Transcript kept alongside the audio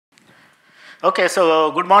Okay,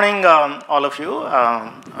 so good morning, all of you.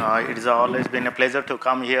 It has always been a pleasure to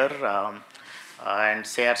come here and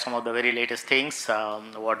share some of the very latest things,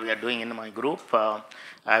 what we are doing in my group.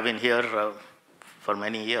 I've been here for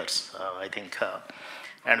many years, I think,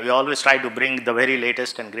 and we always try to bring the very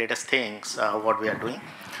latest and greatest things, what we are doing.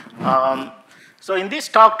 So in this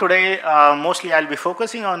talk today, mostly I'll be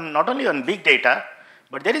focusing on not only on big data,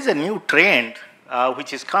 but there is a new trend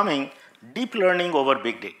which is coming, deep learning over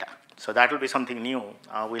big data. So that will be something new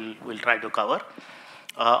we'll try to cover.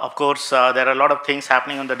 Of course, there are a lot of things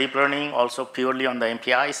happening on the deep learning, also purely on the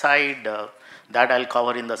MPI side. That I'll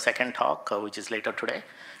cover in the second talk, which is later today.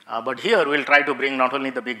 But here we'll try to bring not only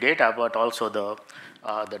the big data, but also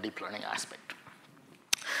the deep learning aspect.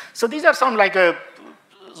 So these are some like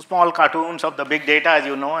small cartoons of the big data, as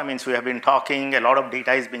you know. I mean, so we have been talking, a lot of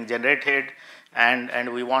data is being generated,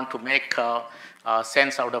 and we want to make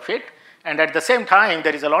sense out of it. And at the same time,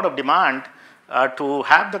 there is a lot of demand to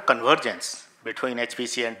have the convergence between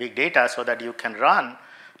HPC and big data so that you can run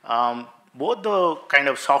both the kind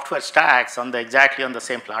of software stacks on exactly on the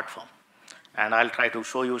same platform. And I'll try to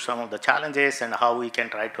show you some of the challenges and how we can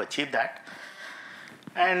try to achieve that.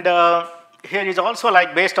 And here is also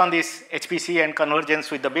like based on this HPC and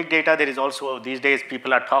convergence with the big data, there is also these days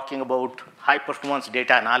people are talking about high performance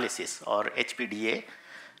data analysis or HPDA.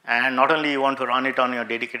 And not only you want to run it on your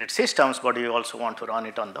dedicated systems, but you also want to run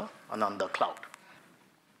it on the cloud.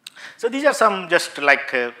 So these are some just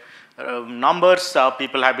like numbers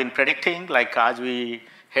people have been predicting. Like as we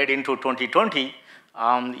head into 2020,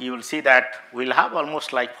 you will see that we'll have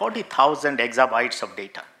almost like 40,000 exabytes of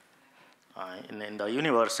data in the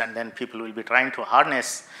universe, and then people will be trying to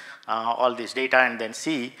harness all this data and then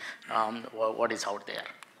see what is out there.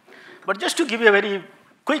 But just to give you a very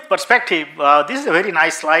quick perspective, this is a very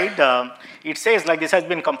nice slide. It says like this has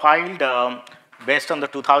been compiled based on the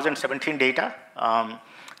 2017 data.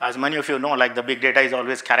 As many of you know, like the big data is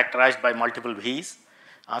always characterized by multiple V's.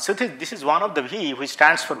 So this is one of the V which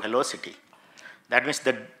stands for velocity. That means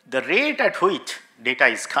the rate at which data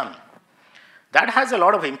is coming. That has a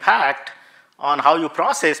lot of impact on how you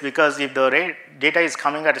process, because if the data is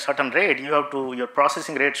coming at a certain rate, your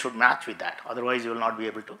processing rate should match with that. Otherwise, you will not be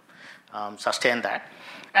able to sustain that.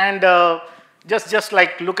 And just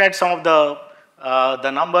like look at some of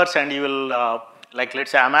the numbers, and you will like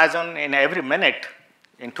let's say Amazon in every minute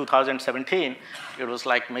in 2017 it was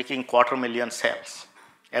like making 250,000 cells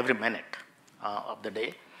every minute of the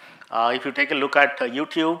day. If you take a look at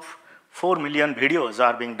YouTube, 4 million videos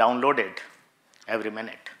are being downloaded every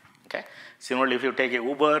minute. Okay. Similarly, if you take a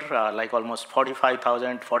Uber, like almost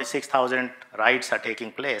 45,000, 46,000 rides are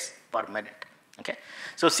taking place per minute. Okay.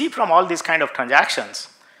 So see from all these kind of transactions,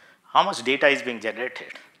 how much data is being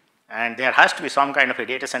generated. And there has to be some kind of a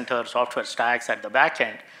data center software stacks at the back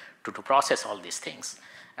end to process all these things.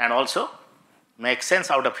 And also make sense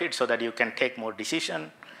out of it so that you can take more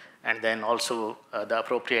decision, and then also the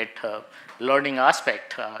appropriate learning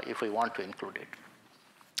aspect if we want to include it.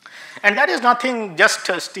 And that is nothing just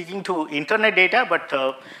sticking to internet data, but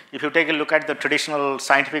if you take a look at the traditional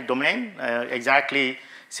scientific domain, exactly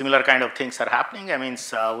similar kind of things are happening. I mean,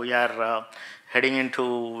 we are heading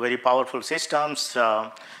into very powerful systems.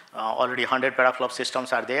 Already 100 petaflop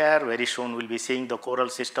systems are there. Very soon we'll be seeing the Coral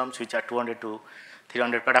systems, which are 200 to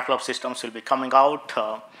 300 petaflop systems will be coming out.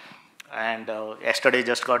 And yesterday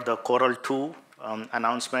just got the Coral 2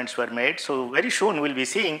 announcements were made. So very soon we'll be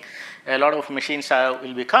seeing a lot of machines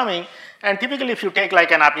will be coming. And typically if you take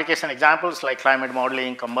like an application examples like climate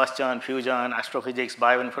modeling, combustion, fusion, astrophysics,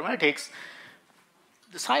 bioinformatics,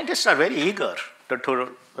 the scientists are very eager to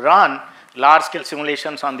run large-scale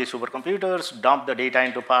simulations on these supercomputers, dump the data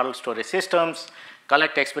into parallel storage systems,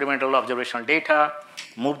 collect experimental observational data,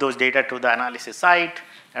 move those data to the analysis site,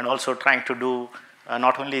 and also trying to do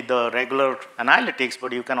not only the regular analytics,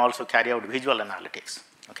 but you can also carry out visual analytics.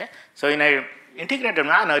 Okay? So in an integrated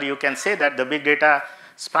manner, you can say that the big data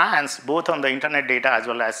spans both on the internet data as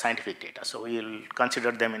well as scientific data. So we'll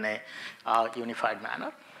consider them in a unified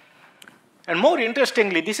manner. And more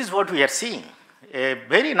interestingly, this is what we are seeing. A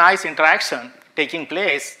very nice interaction taking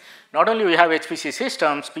place. Not only we have HPC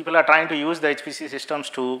systems, people are trying to use the HPC systems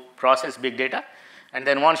to process big data. And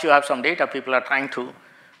then once you have some data, people are trying to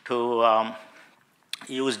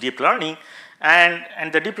use deep learning.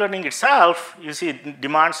 And the deep learning itself, you see,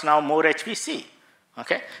 demands now more HPC.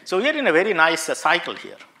 Okay? So we are in a very nice cycle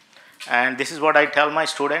here. And this is what I tell my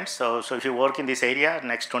students. So if you work in this area,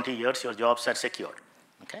 next 20 years, your jobs are secured.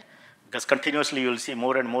 Okay? Because continuously you'll see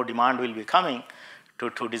more and more demand will be coming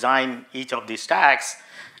to design each of these stacks.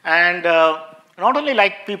 And not only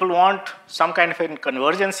like people want some kind of a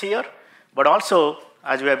convergence here, but also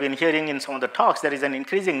as we have been hearing in some of the talks, there is an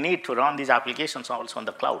increasing need to run these applications also on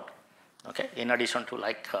the cloud, okay, in addition to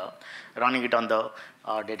like running it on the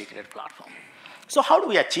dedicated platform. So how do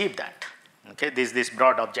we achieve that? Okay, this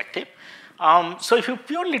broad objective. So if you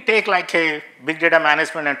purely take like a big data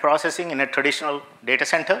management and processing in a traditional data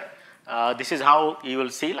center, this is how you will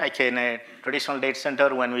see like in a traditional data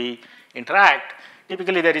center when we interact.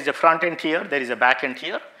 Typically there is a front end here, there is a back end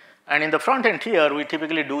here, and in the front end here we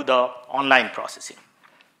typically do the online processing.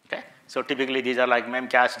 Okay, so typically these are like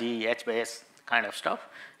memcached, HBase kind of stuff,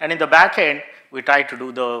 and in the back end we try to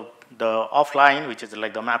do the offline, which is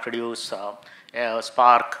like the MapReduce,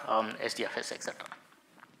 Spark, SDFS, etc.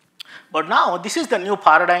 But now this is the new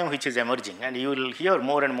paradigm which is emerging, and you will hear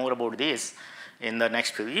more and more about this in the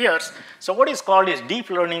next few years. So what is called is deep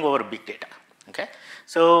learning over big data. Okay,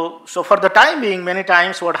 so for the time being, many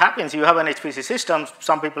times what happens, you have an HPC system,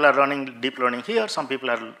 some people are running deep learning here, some people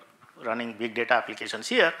are running big data applications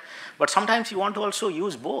here, but sometimes you want to also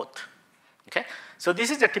use both. Okay, so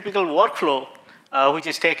this is a typical workflow which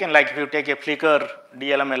is taken, like if you take a Flickr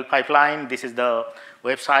DLML pipeline, this is the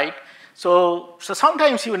website. So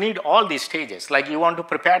sometimes you need all these stages, like you want to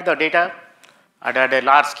prepare the data at a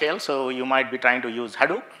large scale, so you might be trying to use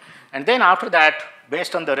Hadoop, and then after that,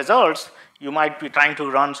 based on the results, you might be trying to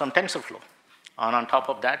run some TensorFlow on top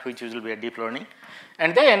of that, which will be a deep learning.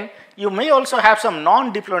 And then you may also have some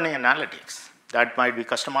non-deep learning analytics that might be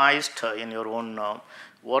customized in your own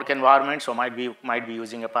work environment, so might be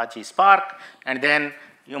using Apache Spark, and then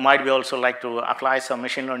you might be also like to apply some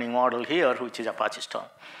machine learning model here, which is Apache Storm.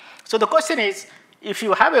 So the question is, if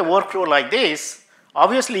you have a workflow like this,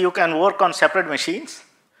 obviously you can work on separate machines,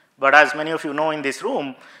 but as many of you know in this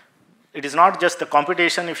room, it is not just the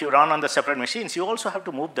computation if you run on the separate machines, you also have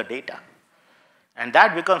to move the data. And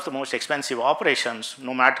that becomes the most expensive operations,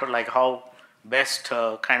 no matter like how best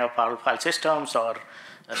kind of power file systems or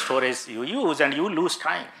storage you use, and you lose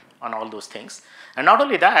time on all those things. And not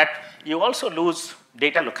only that, you also lose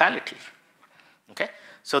data locality. Okay?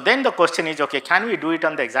 So then the question is, okay, can we do it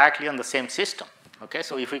on exactly on the same system? Okay,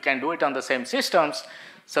 so if we can do it on the same systems,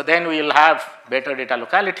 so then we will have better data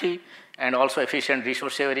locality and also efficient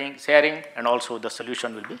resource sharing, and also the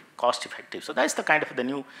solution will be cost effective. So that's the kind of the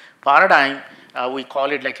new paradigm. We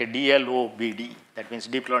call it like a DLOBD, that means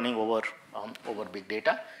deep learning over big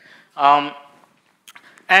data.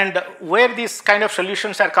 And where these kind of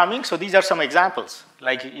solutions are coming, so these are some examples.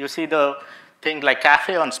 Like you see the thing like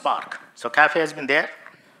Cafe on Spark. So Cafe has been there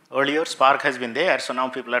earlier, Spark has been there, so now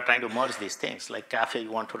people are trying to merge these things. Like Cafe,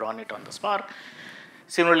 you want to run it on the Spark.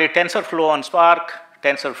 Similarly, TensorFlow on Spark,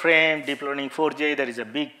 TensorFrame, Deep Learning 4J, there is a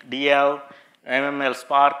big DL, MML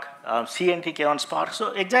Spark, CNTK on Spark.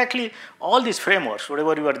 So exactly all these frameworks,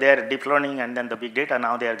 whatever you are there, deep learning and then the big data,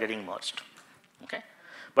 now they are getting merged. Okay?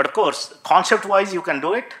 But of course, concept-wise you can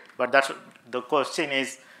do it, but that's the question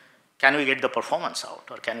is, can we get the performance out,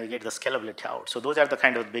 or can we get the scalability out? So those are the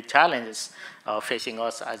kind of big challenges facing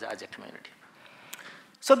us as a community.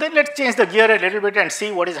 So then let's change the gear a little bit and see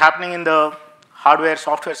what is happening in the hardware,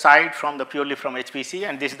 software side purely from HPC,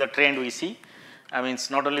 and this is the trend we see. I mean, it's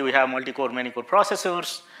not only we have multi-core, many-core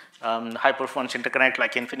processors, high-performance interconnect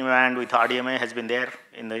like InfiniBand with RDMA has been there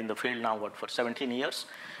in the field now, for 17 years.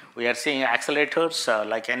 We are seeing accelerators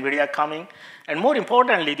like NVIDIA coming, and more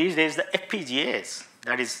importantly, these days the FPGAs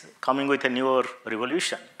that is coming with a newer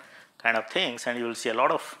revolution kind of things, and you will see a lot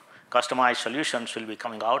of customized solutions will be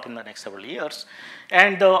coming out in the next several years.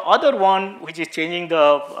 And the other one which is changing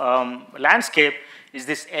the landscape is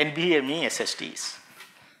this NVMe SSDs.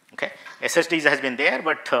 Okay, SSDs has been there,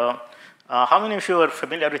 but how many of you are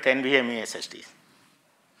familiar with NVMe SSDs?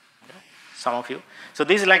 Okay. Some of you. So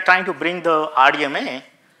this is like trying to bring the RDMA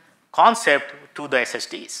concept to the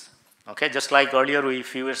SSDs. Okay, just like earlier, a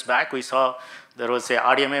few years back, we saw there was a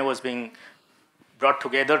RDMA was being brought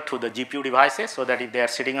together to the GPU devices, so that if they are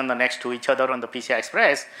sitting on the next to each other on the PCI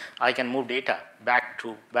Express, I can move data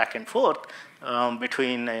back and forth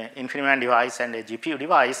between an InfiniBand device and a GPU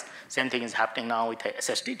device. Same thing is happening now with a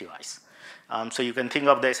SSD device. So you can think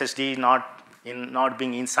of the SSD not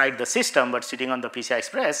being inside the system, but sitting on the PCI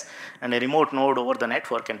Express, and a remote node over the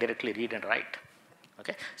network can directly read and write.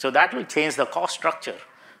 Okay, so that will change the cost structure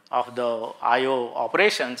of the I/O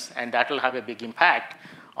operations, and that will have a big impact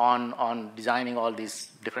on designing all these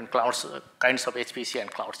different clouds, kinds of HPC and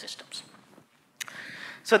cloud systems.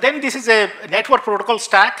 So then this is a network protocol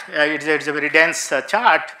stack. It's a very dense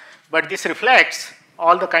chart, but this reflects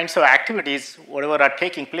all the kinds of activities, whatever are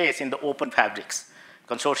taking place in the Open Fabrics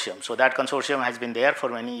consortium. So that consortium has been there for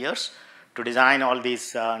many years to design all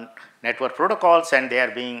these network protocols, and they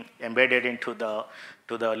are being embedded into the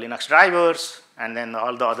to the Linux drivers, and then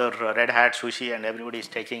all the other Red Hat, SUSE, and everybody is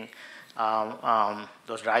taking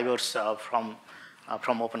those drivers from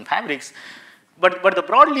Open Fabrics. But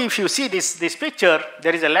broadly, if you see this picture,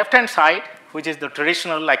 there is a left-hand side, which is the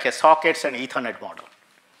traditional, like a sockets and Ethernet model.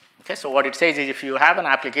 Okay, so what it says is if you have an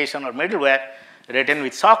application or middleware written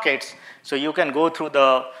with sockets, so you can go through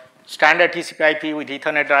the standard TCP/IP with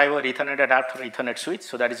Ethernet driver, Ethernet adapter, Ethernet switch,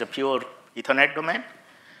 so that is a pure Ethernet domain.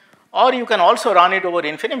 Or you can also run it over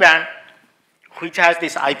InfiniBand, which has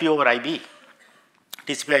this IP over IB,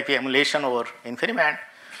 TCP/IP emulation over InfiniBand.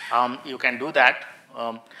 You can do that.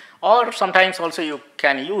 Or sometimes also you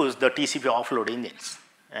can use the TCP offload engines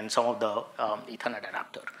and some of the Ethernet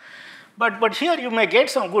adapter. But here you may get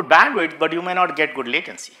some good bandwidth, but you may not get good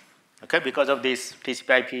latency, okay, because of this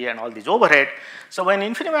TCP/IP and all this overhead. So when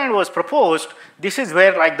InfiniBand was proposed, this is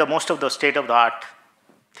where like the most of the state-of-the-art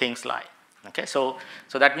things lie. Okay, so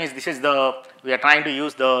that means this is we are trying to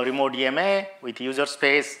use the remote DMA with user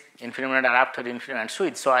space, InfiniBand adapter, InfiniBand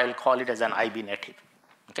switch, so I will call it as an IB native.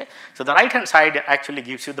 Okay, so the right-hand side actually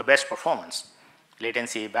gives you the best performance,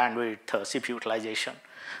 latency, bandwidth, CPU utilization.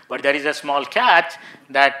 But there is a small catch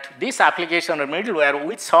that this application or middleware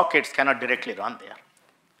with sockets cannot directly run there.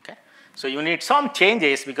 Okay, so you need some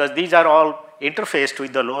changes because these are all interfaced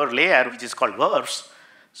with the lower layer, which is called verbs.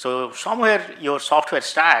 So somewhere your software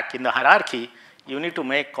stack in the hierarchy, you need to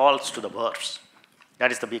make calls to the verbs.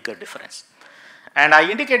 That is the bigger difference. And I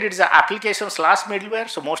indicated it is an application/middleware,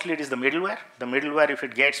 so mostly it is the middleware. The middleware, if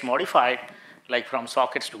it gets modified, like from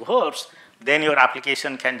sockets to verbs, then your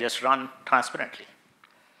application can just run transparently.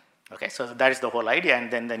 Okay, so that is the whole idea, and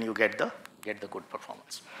then you get the good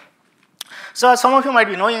performance. So some of you might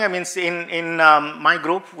be knowing, I mean, in my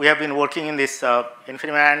group, we have been working in this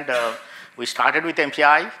InfiniBand. We started with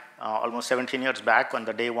MPI almost 17 years back on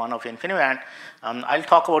the day one of InfiniBand. I'll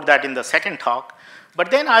talk about that in the second talk. But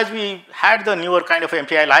then as we had the newer kind of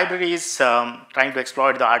MPI libraries trying to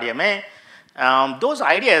exploit the RDMA, those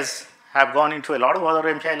ideas have gone into a lot of other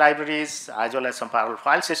MPI libraries as well as some parallel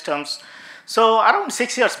file systems. So around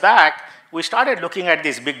 6 years back, we started looking at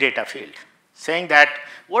this big data field, saying that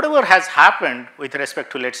whatever has happened with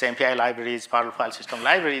respect to, let's say, MPI libraries, parallel file system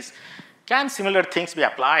libraries, can similar things be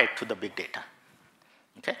applied to the big data?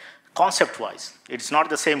 Okay, concept-wise, it's not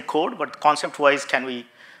the same code, but concept-wise, can we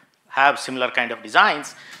have similar kind of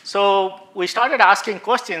designs? So we started asking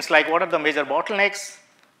questions like, what are the major bottlenecks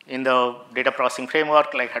in the data processing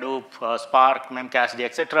framework, like Hadoop, Spark, Memcached,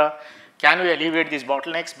 etc. Can we alleviate these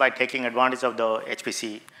bottlenecks by taking advantage of the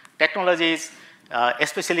HPC technologies?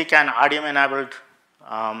 Especially can RDMA-enabled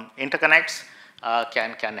interconnects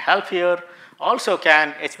can help here. Also,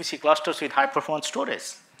 can HPC clusters with high-performance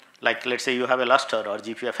storage, like let's say you have a Lustre or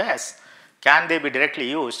GPFS, can they be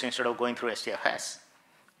directly used instead of going through SDFS?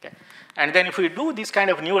 Okay. And then if we do these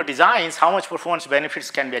kind of newer designs, how much performance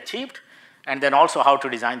benefits can be achieved, and then also how to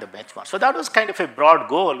design the benchmark. So that was kind of a broad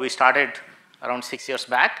goal we started around 6 years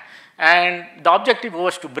back. And the objective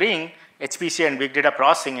was to bring HPC and big data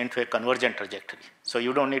processing into a convergent trajectory. So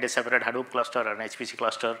you don't need a separate Hadoop cluster or an HPC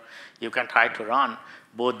cluster. You can try to run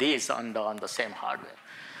both these on the same hardware.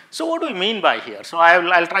 So what do we mean by here? So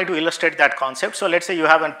I'll try to illustrate that concept. So let's say you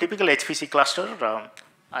have a typical HPC cluster.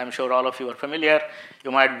 I'm sure all of you are familiar.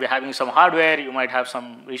 You might be having some hardware. You might have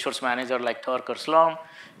some resource manager like Turk or Slurm.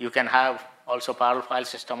 You can have also parallel file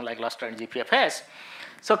system like Lustre and GPFS.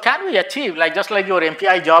 So can we achieve, like just like your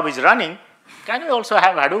MPI job is running, can we also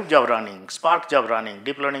have Hadoop job running, Spark job running,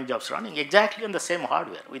 deep learning jobs running exactly on the same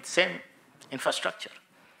hardware with same infrastructure?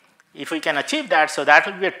 If we can achieve that, so that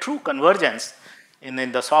will be a true convergence in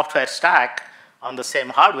the software stack on the same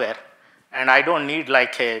hardware, and I don't need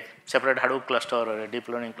like a separate Hadoop cluster or a deep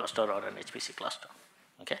learning cluster or an HPC cluster.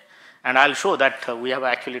 Okay, and I'll show that we have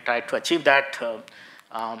actually tried to achieve that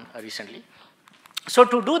recently. So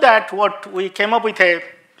to do that, what we came up with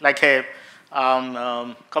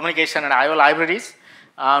communication and I/O libraries.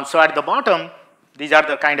 So at the bottom, these are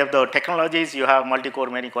the kind of the technologies. You have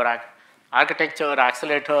multi-core, many-core architecture,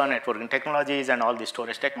 accelerator, networking technologies, and all these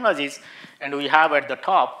storage technologies. And we have at the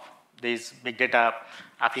top these big data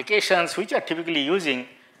applications, which are typically using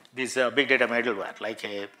this big data middleware, like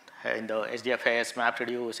in the SDFS,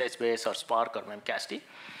 MapReduce, HBase, or Spark, or Memcached.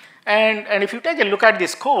 And if you take a look at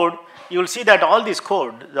this code, you will see that all this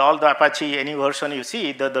code, all the Apache, any version you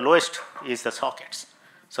see, the lowest is the sockets.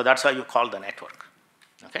 So that's how you call the network,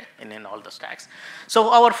 okay, in all the stacks.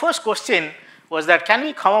 So our first question was that can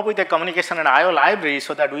we come up with a communication and I/O library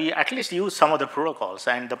so that we at least use some of the protocols,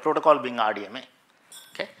 and the protocol being RDMA.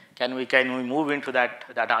 Okay, can we move into that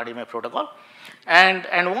RDMA protocol?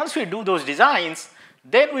 And once we do those designs,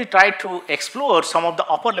 Then we try to explore some of the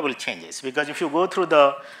upper level changes, because if you go through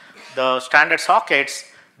the standard sockets,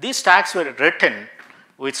 these stacks were written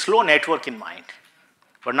with slow network in mind.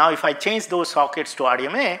 But now if I change those sockets to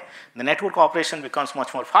RDMA, the network operation becomes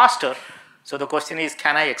much more faster. So the question is,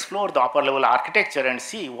 can I explore the upper level architecture and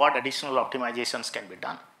see what additional optimizations can be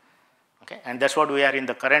done? Okay, and that's what we are in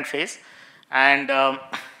the current phase. And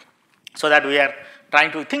so that we are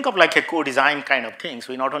trying to think of like a co-design kind of things.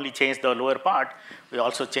 We not only change the lower part, we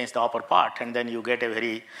also change the upper part, and then you get a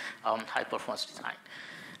very high performance design.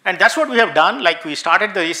 And that's what we have done. Like we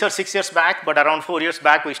started the research 6 years back, but around 4 years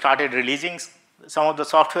back, we started releasing some of the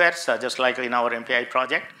softwares, just like in our MPI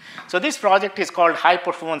project. So this project is called High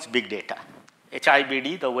Performance Big Data,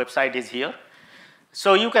 HIBD, the website is here.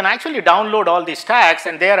 So you can actually download all these stacks,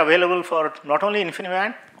 and they are available for not only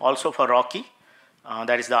InfiniBand, also for Rocky.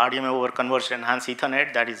 That is the RDMA over Converged Enhanced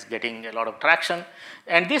Ethernet that is getting a lot of traction.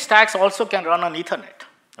 And these stacks also can run on Ethernet.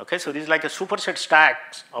 Okay, so this is like a superset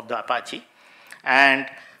stacks of the Apache. And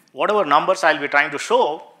whatever numbers I'll be trying to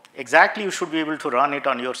show, exactly you should be able to run it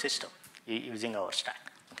on your system using our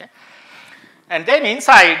stack. Okay? And then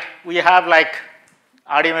inside, we have like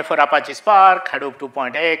RDMA for Apache Spark, Hadoop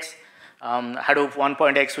 2.x, Hadoop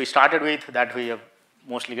 1.x we started with, that we are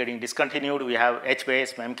mostly getting discontinued. We have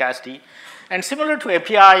HBase, Memcached. And similar to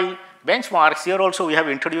API benchmarks, here also we have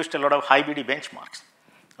introduced a lot of HIBD benchmarks.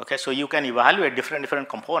 Okay, so you can evaluate different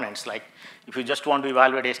components, like if you just want to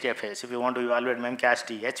evaluate HDFS, if you want to evaluate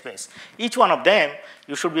Memcached, HBase, each one of them,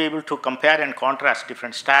 you should be able to compare and contrast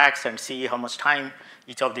different stacks and see how much time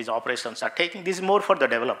each of these operations are taking. This is more for the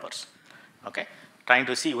developers, okay, trying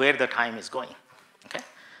to see where the time is going, okay,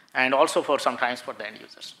 and also for sometimes for the end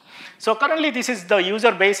users. So currently, this is the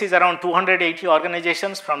user base is around 280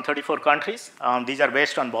 organizations from 34 countries. These are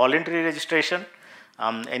based on voluntary registration.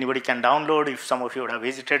 Anybody can download. If some of you would have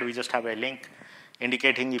visited, we just have a link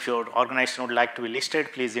indicating if your organization would like to be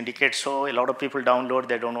listed, please indicate so. A lot of people download,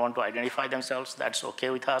 they don't want to identify themselves. That's okay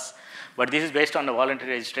with us. But this is based on the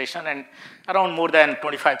voluntary registration, and around more than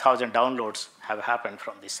 25,000 downloads have happened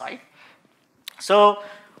from this site. So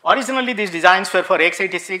originally, these designs were for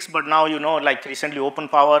x86, but now you know, like recently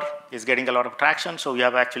OpenPower is getting a lot of traction, so we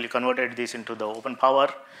have actually converted this into the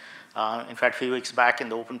OpenPower. In fact, a few weeks back in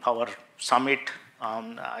the OpenPower Summit,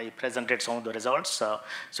 I presented some of the results.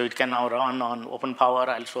 So it can now run on OpenPower.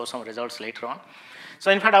 I'll show some results later on.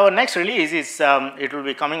 So in fact, our next release is, it will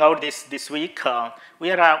be coming out this week.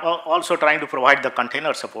 We are also trying to provide the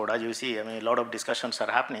container support. As you see, I mean, a lot of discussions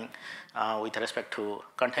are happening with respect to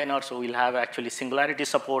containers. So we'll have actually Singularity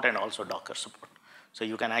support and also Docker support. So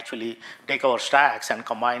you can actually take our stacks and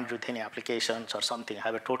combine it with any applications or something,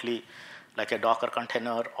 have a totally like a Docker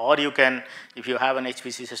container, or you can, if you have an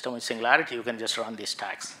HPC system with Singularity, you can just run these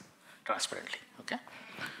stacks transparently, okay?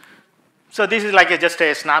 So this is like just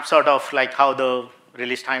a snapshot of like how the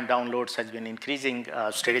release time downloads has been increasing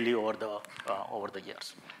steadily over the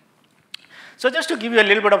years. So just to give you a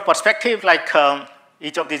little bit of perspective, like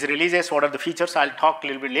each of these releases, what are the features, I'll talk a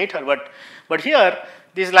little bit later, but here,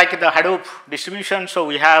 this is like the Hadoop distribution, so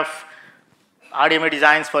we have RDMA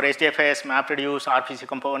designs for HDFS, MapReduce, RPC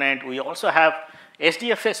component. We also have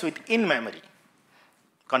HDFS with in-memory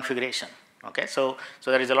configuration. Okay, so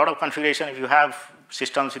there is a lot of configuration. If you have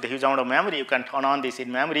systems with a huge amount of memory, you can turn on this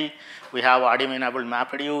in-memory. We have RDMA-enabled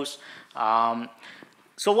MapReduce.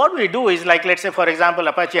 So what we do is, like, let's say, for example,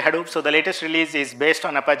 Apache Hadoop. So the latest release is based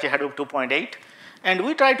on Apache Hadoop 2.8. And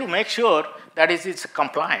we try to make sure that it's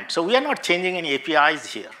compliant. So we are not changing any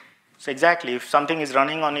APIs here. So exactly, if something is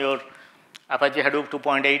running on your Apache Hadoop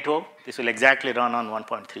 2.80, this will exactly run on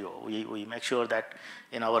 1.30. We make sure that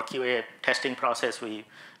in our QA testing process, we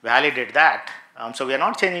validate that. So we are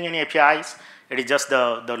not changing any APIs. It is just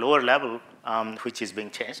the lower level which is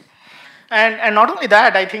being changed. And not only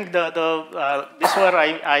that, I think this where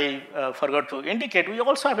I forgot to indicate, we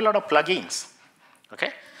also have a lot of plugins.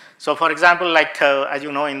 Okay. So for example, like as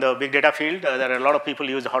you know, in the big data field, there are a lot of people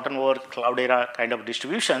use Hortonworks, Cloudera kind of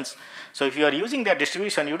distributions. So if you are using their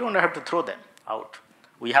distribution, you don't have to throw them out.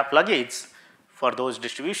 We have plugins for those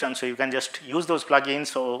distributions, so you can just use those plugins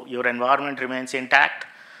so your environment remains intact,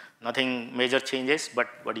 nothing major changes,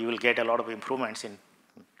 but you will get a lot of improvements in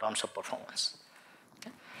terms of performance.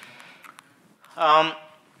 Okay.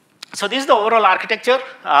 So this is the overall architecture.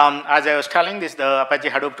 As I was telling, this is the Apache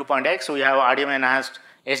Hadoop 2.x. So we have RDMA enhanced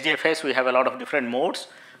HDFS. We have a lot of different modes.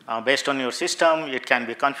 Based on your system, it can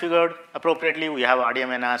be configured appropriately. We have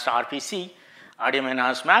RDMA enhanced RPC, RDMA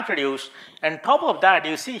enhanced MapReduce. And top of that,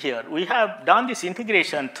 you see here, we have done this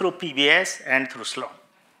integration through PBS and through Slurm.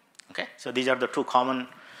 Okay? So these are the two common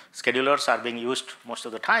schedulers are being used most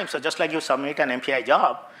of the time. So just like you submit an MPI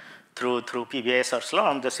job, through PBS or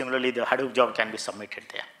Slurm, similarly the Hadoop job can be submitted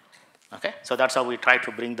there. Okay, so that's how we try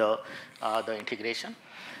to bring the integration.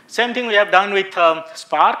 Same thing we have done with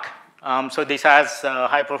Spark. So this has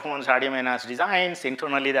high performance RDMA enhanced designs.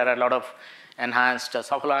 Internally, there are a lot of enhanced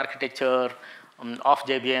software architecture, off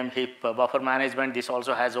JVM, heap buffer management. This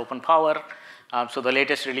also has open power. So the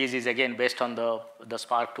latest release is again based on the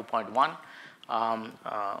Spark 2.1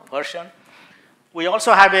 version. We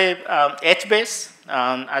also have a HBase,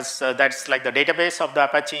 that's like the database of the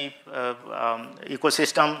Apache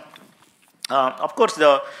ecosystem. Of course,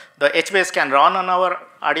 the HBase can run on our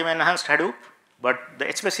RDMA enhanced Hadoop, but the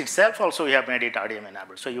HBase itself also we have made it RDMA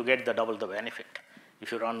enabled. So you get double the benefit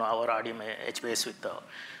if you run our RDMA HBase with the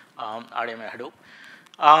RDMA Hadoop.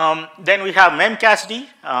 Then we have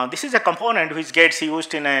memcached. This is a component which gets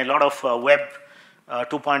used in a lot of web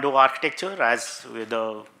 2.0 architecture as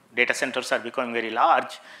the data centers are becoming very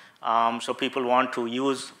large. So people want to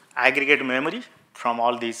use aggregate memory from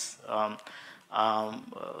all these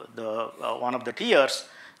one of the tiers,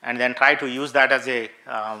 and then try to use that as a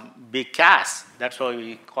big cache. That's why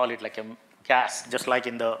we call it like a cache. Just like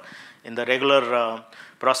in the regular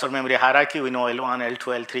processor memory hierarchy, we know L1,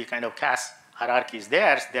 L2, L3 kind of cache hierarchy is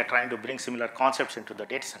there. They're trying to bring similar concepts into the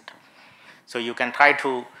data center. So you can try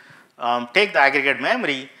to take the aggregate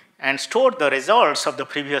memory and store the results of the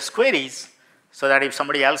previous queries, so that if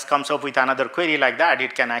somebody else comes up with another query like that,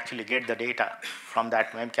 it can actually get the data from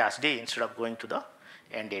that memcached instead of going to the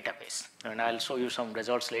end database. And I'll show you some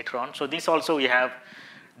results later on. So this also we have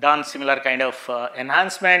done similar kind of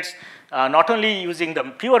enhancements. Not only using the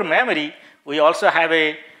pure memory, we also have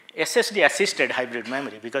a SSD assisted hybrid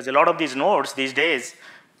memory, because a lot of these nodes these days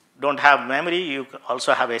don't have memory, you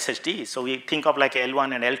also have SSD. So we think of like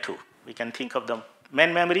L1 and L2. We can think of the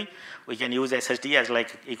main memory, we can use SSD as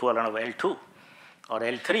like equivalent of L2 or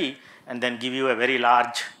L3, and then give you a very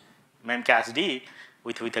large memcached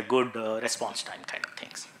with a good response time kind of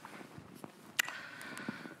things.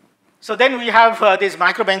 So then we have these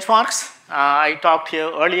micro benchmarks. I talked here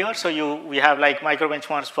earlier. So we have like micro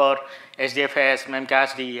benchmarks for HDFS,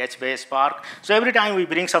 memcached, HBase, Spark. So every time we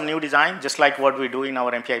bring some new design, just like what we do in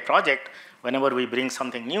our MPI project, whenever we bring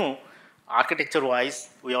something new, architecture-wise,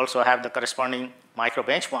 we also have the corresponding micro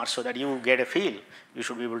benchmarks so that you get a feel. You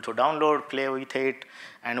should be able to download, play with it,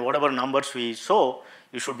 and whatever numbers we show,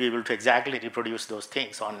 you should be able to exactly reproduce those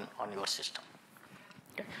things on your system.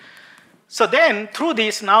 Okay. So then, through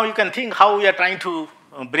this, now you can think how we are trying to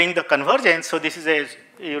bring the convergence. So this is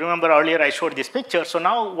you remember earlier I showed this picture. So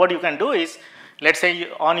now what you can do is, let's say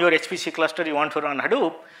on your HPC cluster you want to run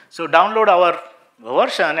Hadoop, so download our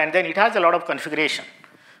version, and then it has a lot of configuration.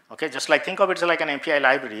 Okay, just like think of it as like an MPI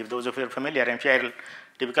library. If those of you are familiar, MPI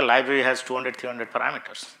typical library has 200, 300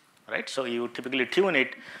 parameters, right? So you typically tune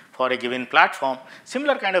it for a given platform.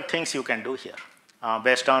 Similar kind of things you can do here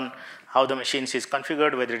based on how the machine is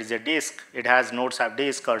configured, whether it is a disk, it has nodes have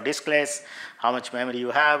disk or diskless, how much memory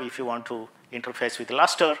you have, if you want to interface with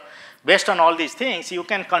Lustre. Based on all these things, you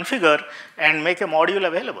can configure and make a module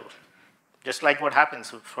available, just like what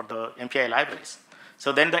happens for the MPI libraries.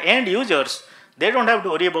 So then the end users, they don't have to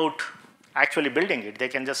worry about actually building it. They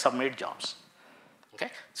can just submit jobs. Okay?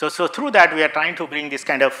 So through that, we are trying to bring this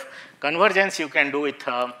kind of convergence. You can do with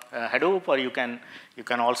Hadoop, or you can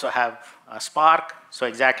also have Spark. So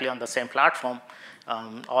exactly on the same platform,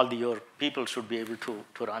 all your people should be able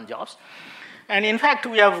to run jobs. And in fact,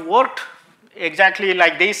 we have worked exactly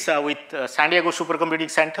like this with San Diego Supercomputing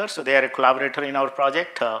Center. So they are a collaborator in our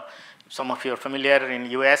project. Some of you are familiar in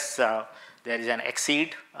US. There is an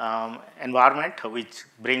Exceed environment which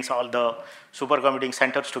brings all the supercomputing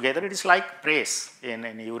centers together. It is like PRACE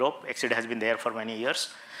in Europe. Exceed has been there for many years.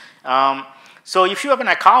 So if you have an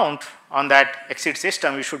account on that Exceed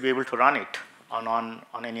system, you should be able to run it on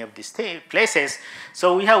any of these places.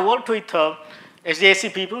 So we have worked with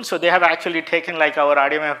HDFS people. So they have actually taken like our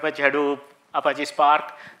RDMA Apache Hadoop, Apache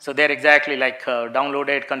Spark. So they're exactly like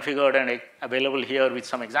downloaded, configured, and available here with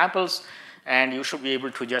some examples. And you should be able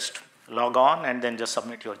to just log on and then just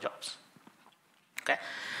submit your jobs. Okay.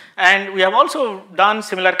 And we have also done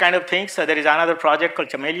similar kind of things. There is another project called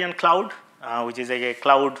Chameleon Cloud, which is a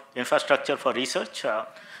cloud infrastructure for research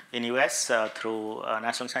in US through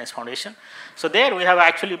National Science Foundation. So there we have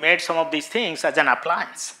actually made some of these things as an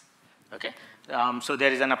appliance. Okay. So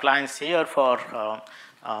there is an appliance here for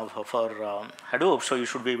Hadoop. So you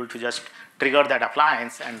should be able to just trigger that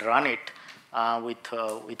appliance and run it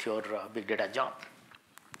with your big data job.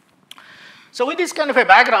 So with this kind of a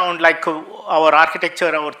background, like our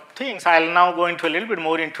architecture, our things, I'll now go into a little bit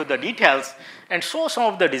more into the details and show some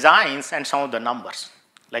of the designs and some of the numbers,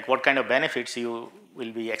 like what kind of benefits we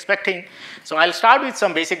will be expecting. So I'll start with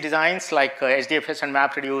some basic designs like HDFS and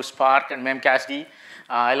MapReduce, Spark, and Memcached.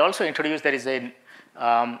 I'll also introduce there is a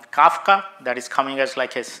Kafka that is coming as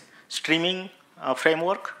like a streaming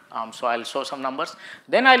framework. So I'll show some numbers.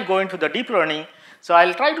 Then I'll go into the deep learning. So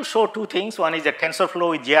I'll try to show two things. One is a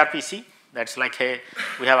TensorFlow with gRPC. That's like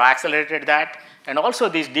we have accelerated that. And also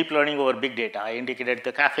this deep learning over big data. I indicated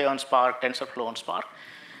the Caffe on Spark, TensorFlow on Spark.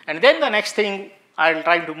 And then the next thing, I'll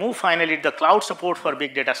try to move finally the cloud support for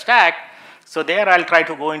big data stack. So there I'll try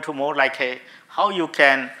to go into more like how you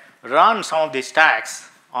can run some of these stacks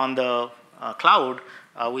on the cloud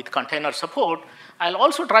with container support. I'll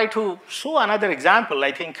also try to show another example.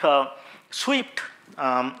 I think Swift,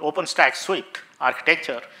 OpenStack Swift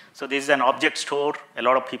architecture. So this is an object store. A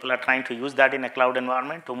lot of people are trying to use that in a cloud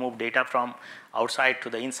environment to move data from outside to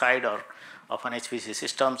the inside or of an HPC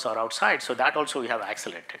systems or outside. So that also we have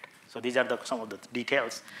accelerated. So these are some of the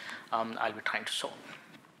details I'll be trying to show.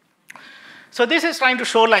 So this is trying to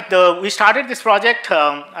show like we started this project,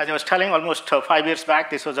 as I was telling, almost 5 years back.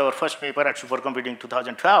 This was our first paper at Supercomputing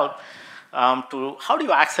 2012 to how do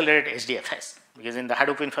you accelerate HDFS? Because in the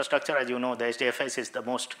Hadoop infrastructure, as you know, the HDFS is the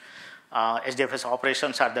most HDFS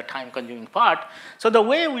operations are the time-consuming part. So the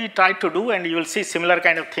way we tried to do, and you will see similar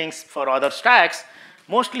kind of things for other stacks,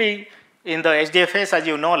 mostly in the HDFS, as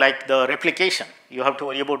you know, like the replication, you have to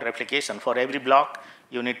worry about replication. For every block,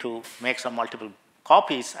 you need to make some multiple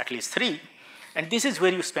copies, at least 3, and this is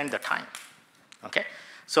where you spend the time. Okay,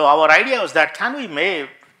 so our idea was that can we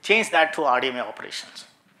change that to RDMA operations?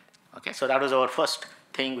 Okay, so that was our first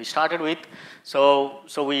thing we started with. So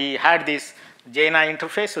we had this JNI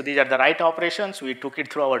interface. So these are the write operations. We took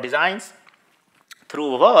it through our designs,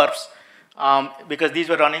 through verbs, because these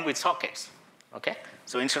were running with sockets. Okay,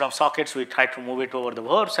 so instead of sockets, we tried to move it over the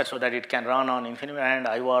verbs so that it can run on InfiniBand,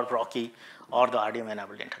 IVAR, Rocky, or the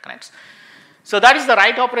RDMA-enabled interconnects. So that is the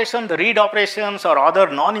write operation. The read operations or other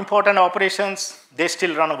non-important operations, they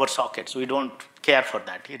still run over sockets. We don't care for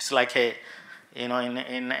that. It's like in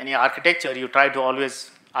any architecture, you try to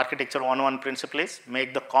always, architecture 101 principle is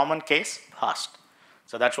make the common case fast.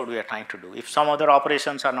 So that's what we are trying to do. If some other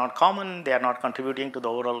operations are not common, they are not contributing to the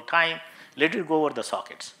overall time, let it go over the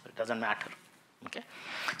sockets. It doesn't matter. Okay,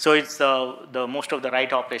 so it's the most of the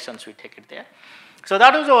write operations we take it there. So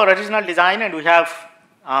that was our original design, and we have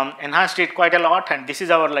enhanced it quite a lot. And this is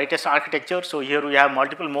our latest architecture. So here we have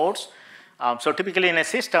multiple modes. So typically in a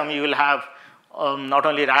system, you will have not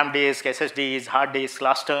only RAM disk, SSDs, hard disk,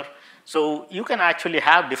 cluster. So you can actually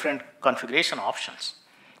have different configuration options.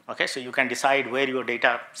 Okay, so you can decide where your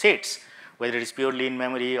data sits, whether it is purely in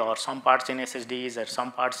memory or some parts in SSDs or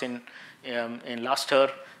some parts in cluster.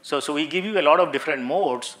 So we give you a lot of different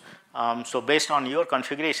modes. So based on your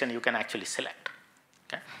configuration, you can actually select.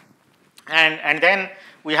 Okay, and then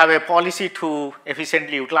we have a policy to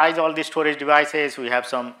efficiently utilize all these storage devices. We have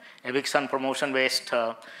some eviction promotion-based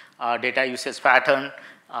data usage pattern.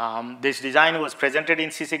 This design was presented in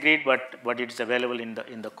CC Grid, but it is available in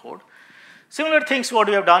the code. Similar things what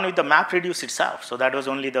we have done with the MapReduce itself. So that was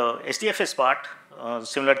only the HDFS part.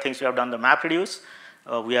 Similar things we have done the MapReduce.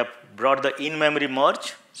 We have brought the in-memory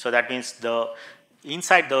merge. So that means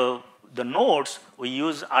inside the nodes, we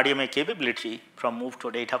use RDMA capability from move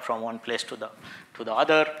to data from one place to the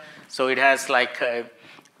other. So it has like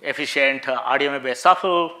efficient RDMA-based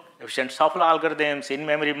shuffle, efficient shuffle algorithms,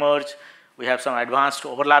 in-memory merge. We have some advanced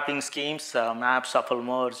overlapping schemes, map, shuffle,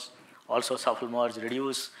 merge, also shuffle, merge,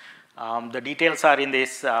 reduce. The details are in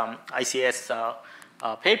this ICS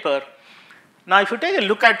paper. Now, if you take a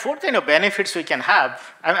look at what kind of benefits we can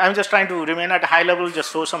have, I'm just trying to remain at a high level,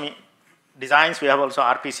 just show some designs. We have also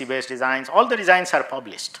RPC-based designs. All the designs are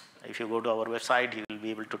published. If you go to our website, you will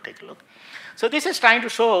be able to take a look. So this is trying to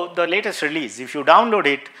show the latest release. If you download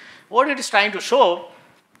it, what it is trying to show,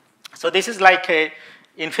 so this is like a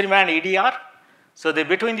InfiniBand EDR. So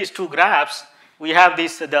between these two graphs, we have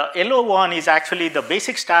this, the yellow one is actually the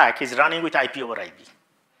basic stack is running with IP over IP.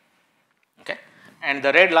 Okay? And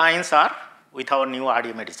the red lines are with our new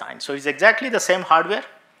RDMA design. So it's exactly the same hardware.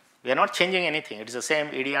 We are not changing anything. It is the same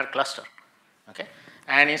EDR cluster. Okay?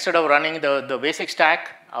 And instead of running the basic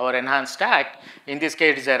stack, our enhanced stack, in this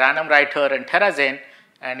case, it's a random writer and TerraZen.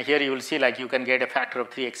 And here you will see like you can get a factor of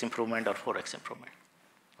 3x improvement or 4x improvement.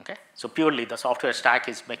 Okay? So purely the software stack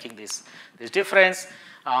is making this difference.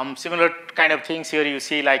 Similar kind of things here you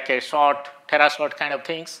see like a sort, TerraSort kind of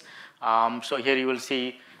things. So here you will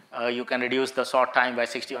see you can reduce the sort time by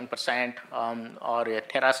 61%, or a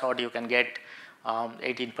TerraSort you can get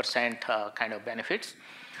 18% kind of benefits.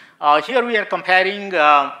 Here we are comparing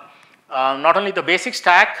not only the basic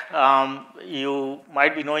stack,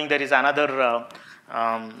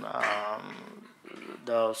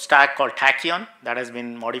 the stack called Tachyon that has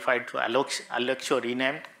been modified to Aluxio,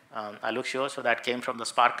 renamed Aluxio, so that came from the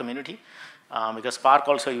Spark community because Spark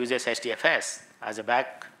also uses HDFS as a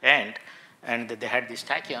back end, and they had this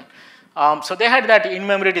Tachyon. So they had that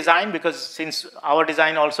in-memory design because since our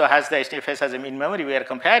design also has the HDFS as an in-memory, we are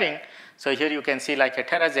comparing. So here you can see like a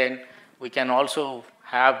Terazen, we can also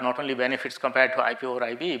have not only benefits compared to IP over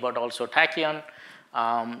IP, but also Tachyon,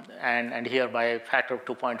 and here by a factor of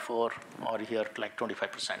 2.4, or here like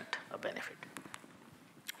 25% of benefit.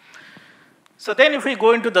 So then if we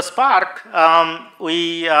go into the Spark,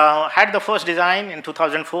 we had the first design in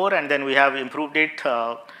 2004, and then we have improved it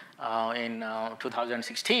in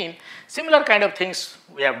 2016. Similar kind of things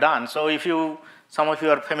we have done. So if some of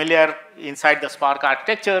you are familiar inside the Spark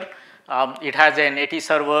architecture, it has a native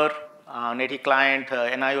server, native client,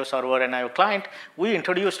 NIO server, NIO client. We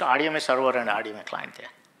introduced RDMA server and RDMA client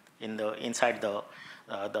there inside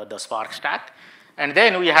the Spark stack. And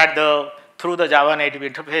then we had through the Java native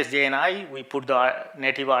interface JNI, we put the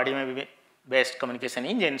native RDMA based communication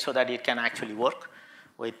engine so that it can actually work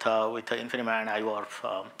with the InfiniBand, IO,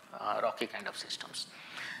 Rocky kind of systems.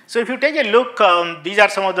 So if you take a look, these are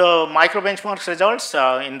some of the micro benchmarks results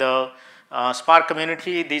in the Spark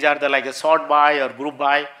community. These are the like a sort by or group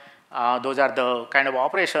by. Those are the kind of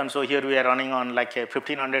operations. So here we are running on like a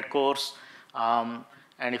 1500 cores. And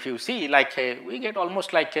if you see, like we get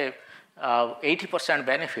almost like a 80%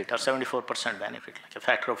 benefit or 74% benefit, like a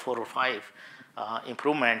factor of 4 or 5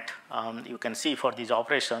 improvement you can see for these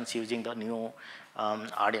operations using the new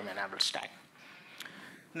RDMA enabled stack.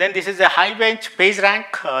 Then this is a high bench page rank.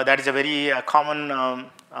 That is a very common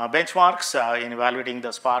benchmarks in evaluating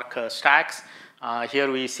the Spark stacks.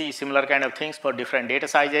 Here we see similar kind of things for different data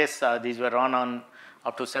sizes. These were run on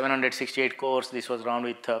up to 768 cores. This was run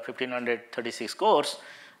with 1536 cores.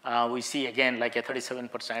 We see again like a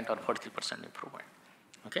 37% or 43% improvement.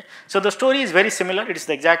 Okay, so the story is very similar. It is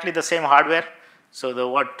exactly the same hardware. So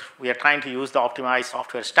what we are trying to use the optimized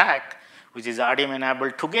software stack, which is RDMA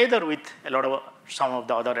enabled, together with some of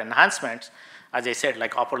the other enhancements. As I said,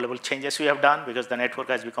 like upper level changes we have done because the network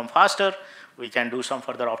has become faster. We can do some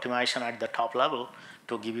further optimization at the top level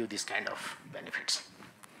to give you this kind of benefits.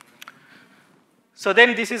 So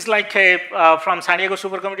then this is like from San Diego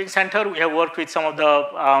Supercomputing Center. We have worked with some of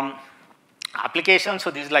the applications.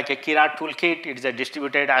 So this is like a Kira toolkit. It is a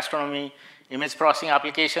distributed astronomy image processing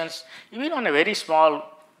applications. Even on a very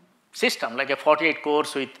small system, like a 48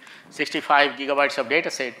 cores with 65 gigabytes of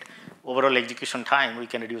data set, overall execution time we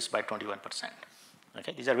can reduce by 21%.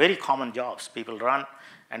 Okay, these are very common jobs people run,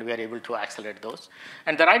 and we are able to accelerate those.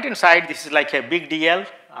 And the right hand side, this is like a big DL,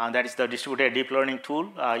 that is the distributed deep learning tool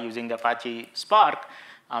using the Apache Spark.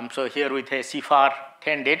 So here with a CFAR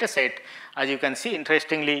 10 data set, as you can see,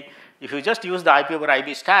 interestingly, if you just use the IP over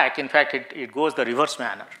IP stack, in fact, it goes the reverse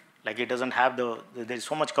manner. Like it doesn't have there is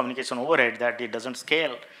so much communication overhead that it doesn't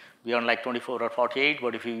scale beyond like 24 or 48,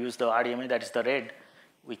 but if you use the RDMA, that is the red,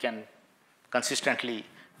 we can consistently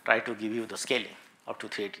try to give you the scaling up to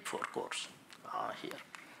 384 cores here.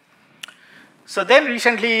 So then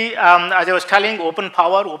recently, as I was telling, open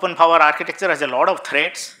power architecture has a lot of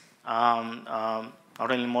threads, not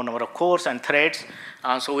only more number of cores and threads.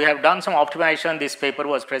 So we have done some optimization. This paper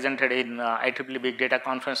was presented in IEEE Big Data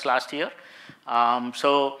Conference last year.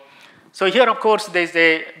 So here, of course, there's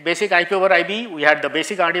a basic IP over IP. We had the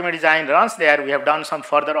basic RDMA design runs there. We have done some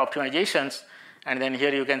further optimizations. And then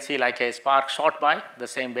here you can see like a Spark sort by, the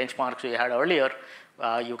same benchmarks we had earlier.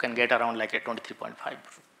 You can get around like a 23.5%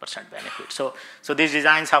 benefit. So these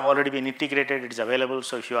designs have already been integrated. It is available.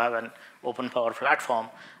 So if you have an open power platform,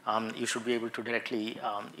 you should be able to directly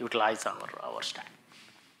utilize our stack.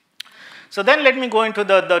 So then let me go into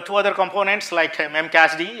the two other components like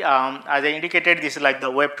Memcached. As I indicated, this is like the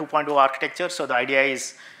Web 2.0 architecture. So the idea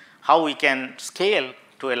is how we can scale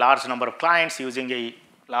to a large number of clients using a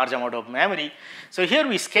large amount of memory. So here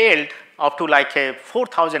we scaled up to like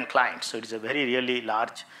 4,000 clients. So it is a really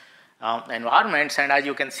large environments. And as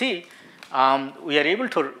you can see, we are able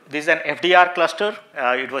to, this is an FDR cluster.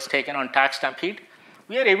 It was taken on TAC Stampede.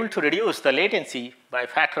 We are able to reduce the latency by a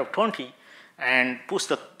factor of 20 and push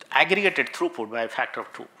the aggregated throughput by a factor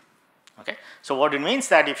of 2. Okay? So what it means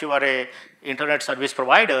that if you are a internet service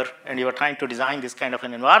provider and you are trying to design this kind of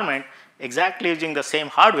an environment, exactly using the same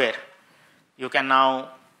hardware, you can now,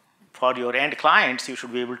 for your end clients, you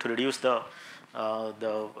should be able to reduce the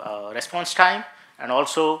response time and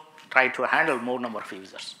also try to handle more number of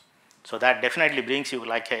users. So that definitely brings you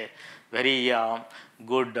like a very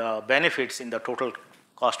good benefits in the total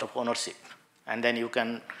cost of ownership. And then you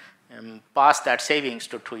can pass that savings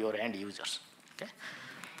to your end users. Okay?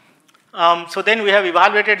 So then we have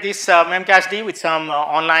evaluated this memcached with some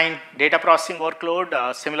online data processing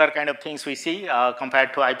workload, similar kind of things we see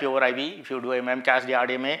compared to IP over IV. If you do a memcached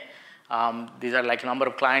RDMA, these are like number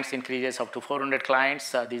of clients increases up to 400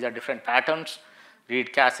 clients. These are different patterns,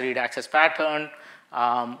 read cache, read access pattern.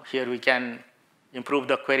 Here we can improve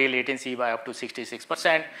the query latency by up to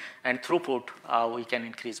 66%, and throughput we can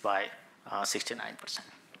increase by 69%.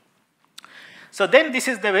 So then this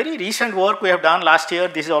is the very recent work we have done last year.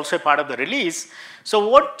 This is also a part of the release.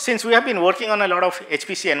 So since we have been working on a lot of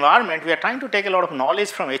HPC environment, we are trying to take a lot of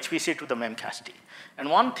knowledge from HPC to the memcached. And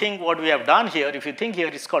one thing what we have done here, if you think here,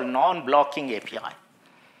 is called non-blocking API.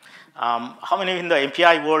 How many in the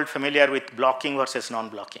API world familiar with blocking versus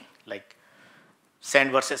non-blocking? Like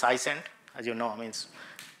send versus ISend, as you know, means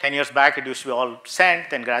 10 years back it used to be all send,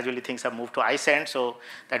 then gradually things have moved to ISend. So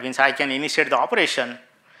that means I can initiate the operation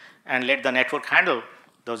and let the network handle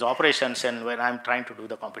those operations and when I'm trying to do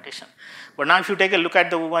the computation. But now if you take a look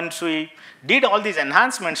at the ones we did all these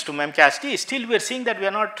enhancements to memcached, still we're seeing that we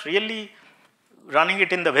are not really running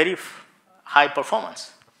it in the very high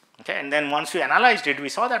performance. Okay? And then once we analyzed it, we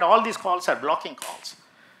saw that all these calls are blocking calls.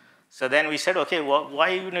 So then we said, okay, why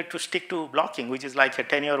you need to stick to blocking, which is like a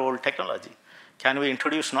 10-year-old technology? Can we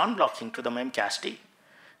introduce non-blocking to the memcached?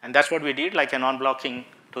 And that's what we did, like a non-blocking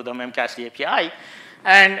to the memcached API.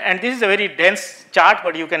 And this is a very dense chart,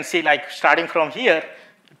 but you can see like starting from here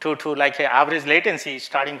to like an average latency,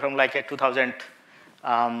 starting from like a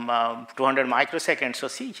 2,200 microseconds. So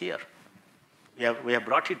see here, we have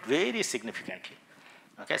brought it very significantly.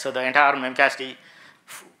 Okay, so the entire memcached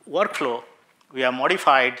workflow, we have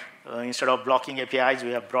modified, instead of blocking APIs,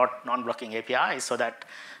 we have brought non-blocking APIs so that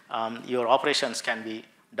your operations can be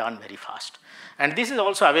done very fast. And this is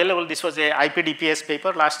also available. This was a IPDPS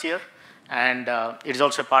paper last year. And it is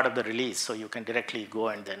also part of the release, so you can directly go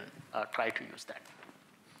and then try to use that.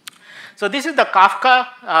 So this is the Kafka.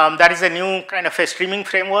 That is a new kind of a streaming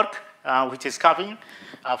framework which is coming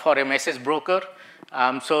for a message broker.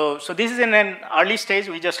 So this is in an early stage.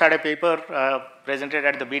 We just had a paper presented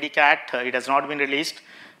at the BDCAT. It has not been released.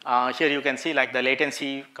 Here you can see like the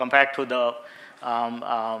latency compared to the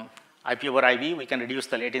IP over IV. We can reduce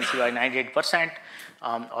the latency by 98%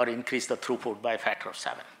 or increase the throughput by a factor of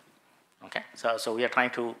 7. Okay, so we are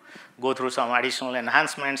trying to go through some additional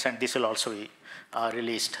enhancements, and this will also be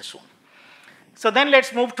released soon. So then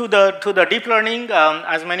let's move to the deep learning.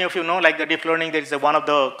 As many of you know, like the deep learning, there is one of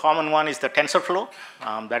the common one is the TensorFlow.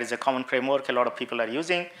 That is a common framework a lot of people are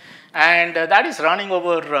using, and that is running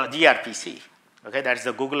over gRPC. Okay, that is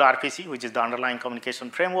the Google RPC, which is the underlying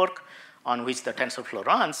communication framework on which the TensorFlow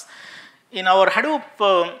runs. In our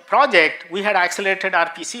Hadoop project, we had accelerated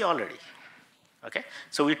RPC already. Okay,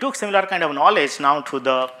 so we took similar kind of knowledge now to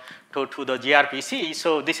the gRPC.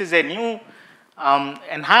 So this is a new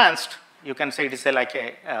enhanced. You can say it is like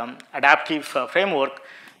a adaptive framework.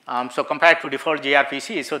 So compared to default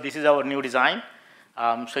gRPC, so this is our new design.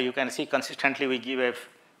 So you can see consistently we give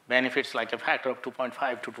benefits like a factor of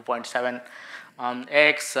 2.5 to 2.7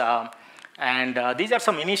 x. And these are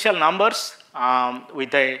some initial numbers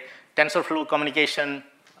with a TensorFlow communication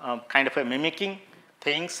kind of a mimicking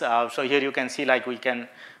things. So here you can see like we can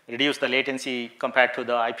reduce the latency compared to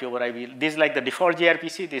the IP over IV. This is like the default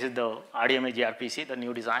gRPC. This is the RDMA gRPC, the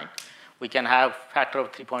new design. We can have factor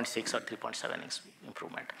of 3.6 or 3.7x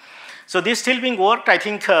improvement. So this is still being worked. I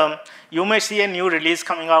think you may see a new release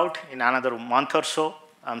coming out in another month or so,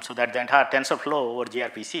 so that the entire TensorFlow over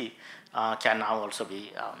gRPC can now also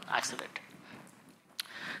be accelerated.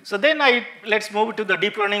 So then let's move to the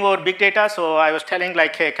deep learning over big data. So I was telling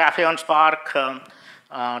like a Caffe on Spark,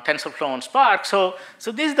 TensorFlow on Spark. So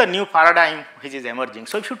this is the new paradigm which is emerging.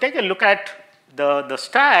 So if you take a look at the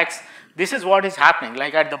stacks, this is what is happening.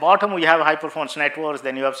 Like at the bottom, we have high performance networks,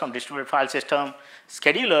 then you have some distributed file system,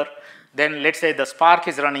 scheduler. Then let's say the Spark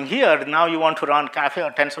is running here. Now you want to run Caffe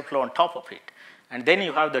or TensorFlow on top of it. And then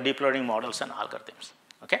you have the deep learning models and algorithms.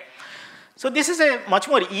 Okay? So this is a much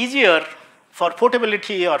more easier for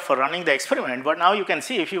portability or for running the experiment. But now you can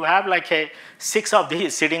see if you have like 6 of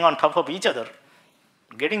these sitting on top of each other,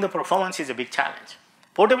 getting the performance is a big challenge.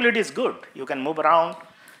 Portability is good. You can move around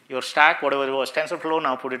your stack, whatever it was TensorFlow,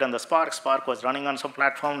 now put it on the Spark. Spark was running on some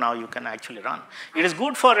platform, now you can actually run. It is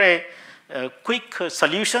good for quick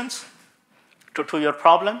solutions to your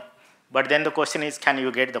problem, but then the question is, can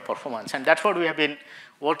you get the performance? And that's what we have been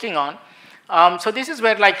working on. So this is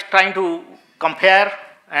where like trying to compare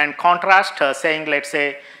and contrast, saying, let's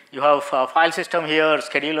say you have a file system here,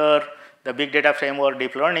 scheduler, the big data framework,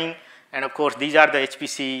 deep learning, and of course, these are the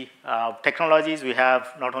HPC technologies. We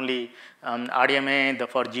have not only RDMA,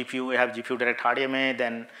 for GPU, we have GPU direct RDMA,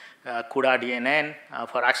 then CUDA DNN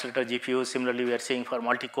for accelerator GPUs. Similarly, we are seeing for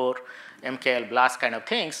multi-core MKL BLAST kind of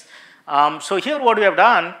things. So here what we have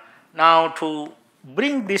done now to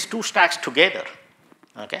bring these two stacks together,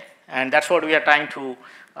 okay? And that's what we are trying to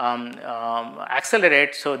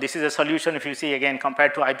accelerate. So this is a solution, if you see again,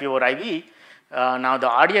 compared to IP over IV. Now the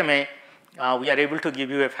RDMA, we are able to give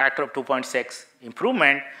you a factor of 2.6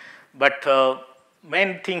 improvement, but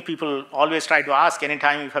main thing people always try to ask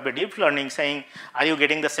anytime you have a deep learning saying, are you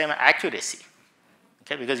getting the same accuracy?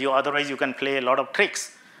 Okay, because otherwise you can play a lot of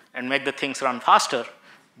tricks and make the things run faster,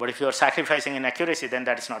 but if you are sacrificing in accuracy, then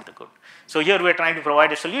that is not the good. So here we are trying to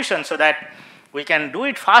provide a solution so that we can do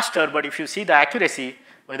it faster, but if you see the accuracy,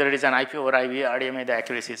 whether it is an IP over IV, RDMA, the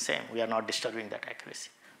accuracy is same. We are not disturbing that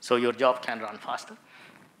accuracy. So your job can run faster.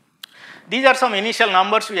 These are some initial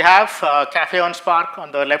numbers we have, Caffe on Spark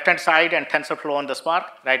on the left-hand side and TensorFlow on the Spark,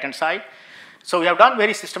 right-hand side. So we have done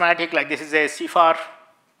very systematic, like this is a CFAR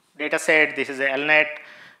data set, this is a LNet,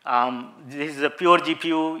 this is a pure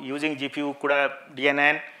GPU using GPU CUDA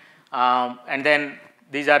DNN, and then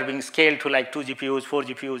these are being scaled to like 2 GPUs, 4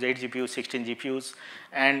 GPUs, 8 GPUs, 16 GPUs,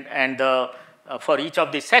 and for each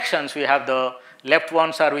of these sections, we have the left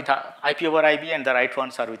ones are with IP over IP and the right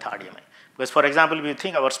ones are with RDMA. Because for example, if you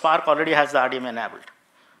think our Spark already has the RDMA enabled,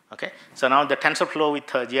 okay? So now the TensorFlow with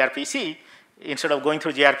gRPC, instead of going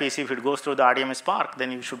through gRPC, if it goes through the RDMA Spark,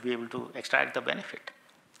 then you should be able to extract the benefit,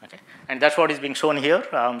 okay? And that's what is being shown here.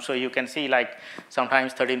 So you can see like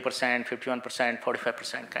sometimes 13%, 51%,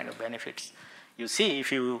 45% kind of benefits you see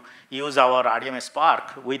if you use our RDMA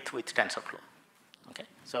Spark with TensorFlow, okay?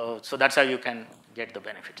 So that's how you can get the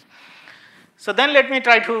benefits. So then let me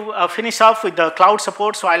try to finish off with the cloud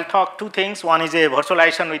support. So I'll talk two things. One is a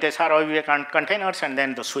virtualization with SROV containers, and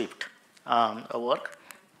then the Swift work.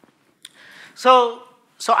 So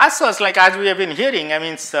as such, like as we have been hearing, I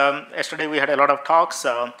mean, yesterday we had a lot of talks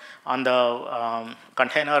on the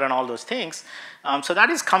container and all those things. So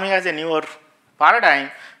that is coming as a newer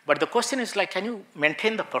paradigm. But the question is like, can you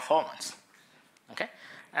maintain the performance? Okay.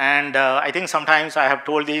 And I think sometimes I have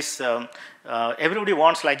told this, everybody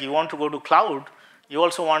wants, like you want to go to cloud, you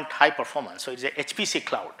also want high performance. So it's a HPC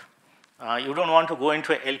cloud. You don't want to go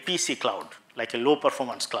into a LPC cloud, like a low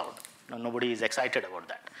performance cloud. Nobody is excited about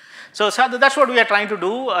that. So that's what we are trying to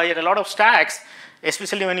do. In a lot of stacks,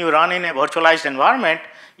 especially when you run in a virtualized environment,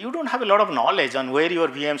 you don't have a lot of knowledge on where your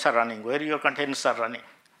VMs are running, where your containers are running.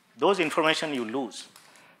 Those information you lose.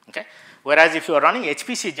 Okay? Whereas if you are running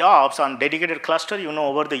HPC jobs on dedicated cluster, you know,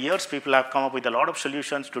 over the years, people have come up with a lot of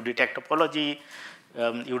solutions to detect topology.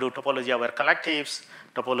 You do topology-aware collectives,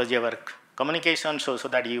 topology-aware communication, so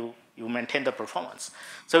that you maintain the performance.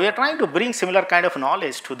 So we are trying to bring similar kind of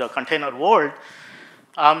knowledge to the container world,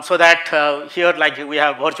 so that here, like we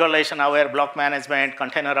have virtualization-aware block management,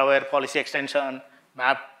 container-aware policy extension,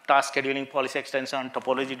 map task scheduling policy extension,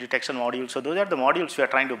 topology detection module. So those are the modules we are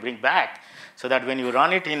trying to bring back, so that when you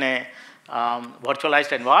run it in a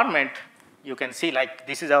virtualized environment, you can see like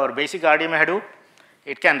this is our basic RDMA Hadoop.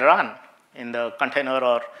 It can run in the container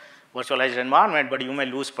or virtualized environment, but you may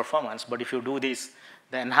lose performance. But if you do this,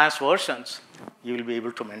 the enhanced versions, you will be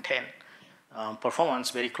able to maintain performance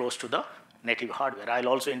very close to the native hardware. I'll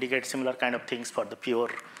also indicate similar kind of things for the pure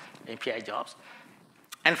API jobs.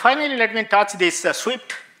 And finally, let me touch this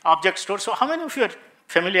Swift object store. So how many of you are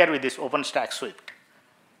familiar with this OpenStack Swift?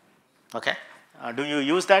 Okay. Do you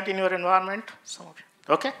use that in your environment? Some of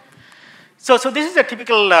you. Okay. So this is a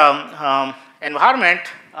typical environment.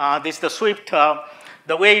 This is the Swift.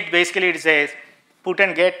 The way it basically is a put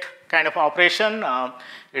and get kind of operation.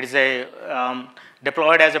 It is a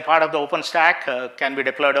deployed as a part of the OpenStack. Can be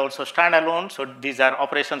deployed also standalone. So these are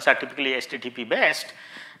operations are typically HTTP based.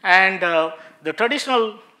 And the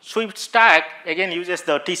traditional Swift stack again uses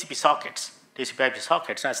the TCP sockets, TCP/IP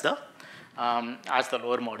sockets as the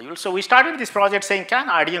lower module. So we started this project saying, can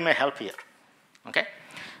RDMA help here? Okay.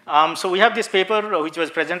 So we have this paper which was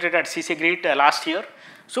presented at CCGRIT last year.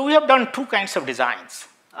 So we have done two kinds of designs.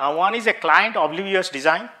 One is a client oblivious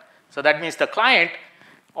design. So that means the client,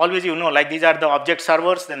 always you know, like these are the object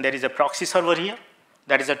servers, then there is a proxy server here.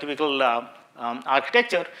 That is a typical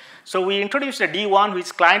architecture. So we introduced a D1 which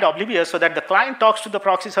is client oblivious, so that the client talks to the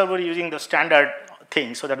proxy server using the standard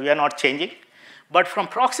thing, so that we are not changing. But from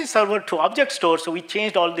proxy server to object store, so we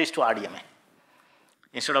changed all this to RDMA.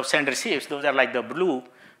 Instead of send receives, those are like the blue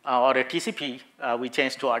or a TCP, we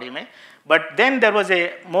changed to RDMA. But then there was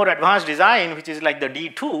a more advanced design, which is like the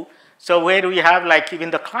D2. So where we have like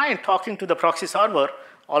even the client talking to the proxy server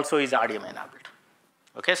also is RDMA enabled.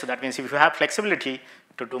 Okay, so that means if you have flexibility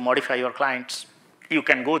to modify your clients, you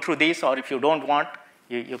can go through this, or if you don't want,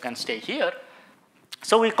 you can stay here.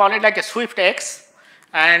 So we call it like a Swift X.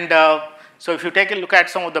 And so if you take a look at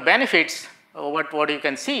some of the benefits, what you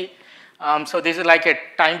can see, so this is like a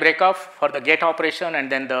time breakup for the get operation,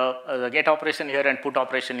 and then the get operation here and put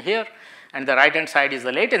operation here, and the right hand side is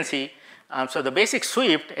the latency. So the basic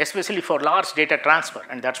sweep, especially for large data transfer,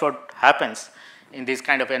 and that's what happens in these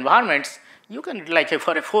kind of environments, you can, like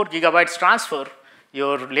for a 4 gigabytes transfer,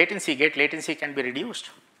 your latency, get latency can be reduced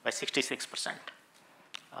by 66%.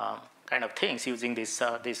 Kind of things using this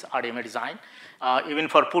RDMA design. Even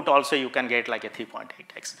for put also you can get like a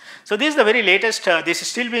 3.8x. So this is the very latest, this is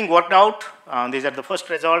still being worked out. These are the first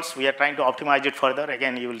results. We are trying to optimize it further.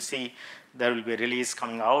 Again, you will see there will be a release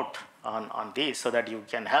coming out on this so that you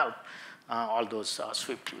can help all those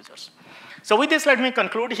Swift users. So with this, let me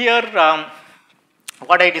conclude here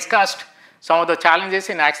what I discussed, some of the challenges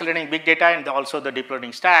in accelerating big data and also the deep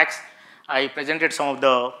learning stacks. I presented some of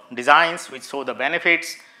the designs which show the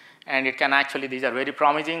benefits, and it can actually, these are very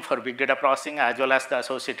promising for big data processing as well as the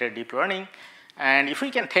associated deep learning. And if we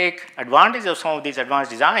can take advantage of some of these advanced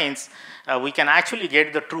designs, we can actually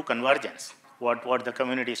get the true convergence, what the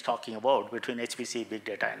community is talking about between HPC, big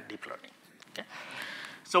data, and deep learning. Okay.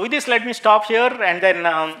 So with this, let me stop here, and then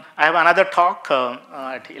I have another talk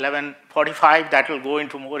at 11:45 that will go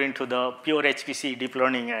into more into the pure HPC, deep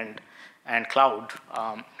learning, and cloud.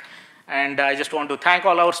 And I just want to thank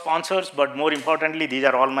all our sponsors, but more importantly, these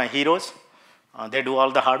are all my heroes. They do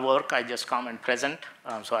all the hard work. I just come and present.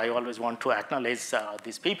 So I always want to acknowledge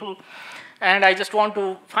these people. And I just want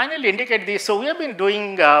to finally indicate this. So we have been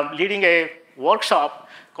doing, leading a workshop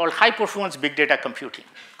called High Performance Big Data Computing,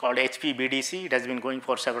 called HPBDC. It has been going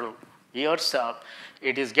for several years.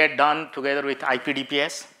 It is get done together with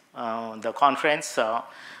IPDPS, the conference,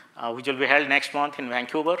 which will be held next month in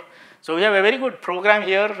Vancouver. So we have a very good program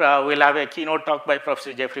here. We'll have a keynote talk by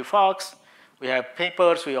Professor Jeffrey Fox. We have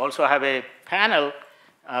papers. We also have a panel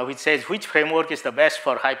which says which framework is the best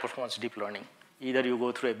for high performance deep learning. Either you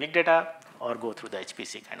go through a big data or go through the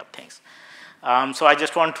HPC kind of things. So I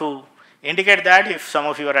just want to indicate that if some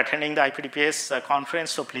of you are attending the IPDPS conference,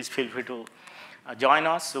 so please feel free to join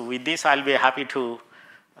us. So with this, I'll be happy to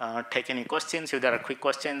take any questions. If there are quick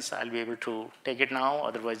questions, I'll be able to take it now.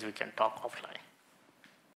 Otherwise, we can talk offline.